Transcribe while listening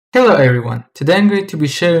Hello everyone, today I'm going to be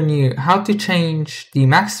showing you how to change the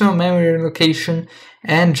maximum memory allocation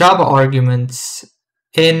and Java arguments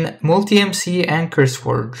in MultiMC and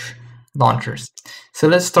CurseForge launchers. So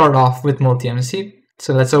let's start off with MultiMC.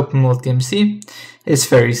 So let's open MultiMC. It's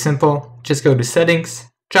very simple. Just go to Settings,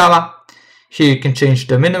 Java. Here you can change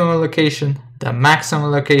the minimum allocation, the maximum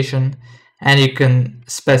allocation, and you can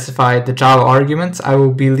specify the Java arguments. I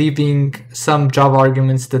will be leaving some Java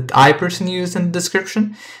arguments that I personally use in the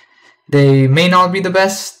description. They may not be the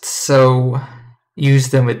best, so use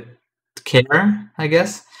them with care, I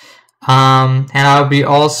guess. And I'll be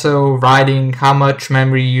also writing how much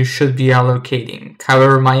memory you should be allocating.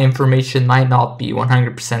 However, my information might not be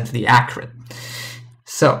 100% accurate.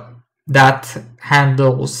 So that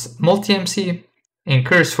handles MultiMC. In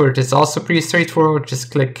CurseForge, it's also pretty straightforward.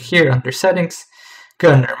 Just click here under Settings,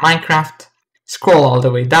 go under Minecraft, scroll all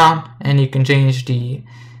the way down, and you can change the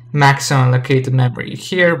maximum allocated memory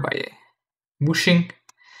here by whooshing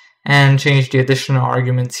and change the additional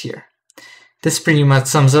arguments here. This pretty much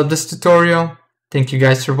sums up this tutorial. Thank you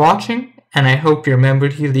guys for watching, and I hope your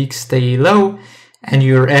memory leaks stay low and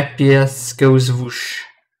your FPS goes whoosh.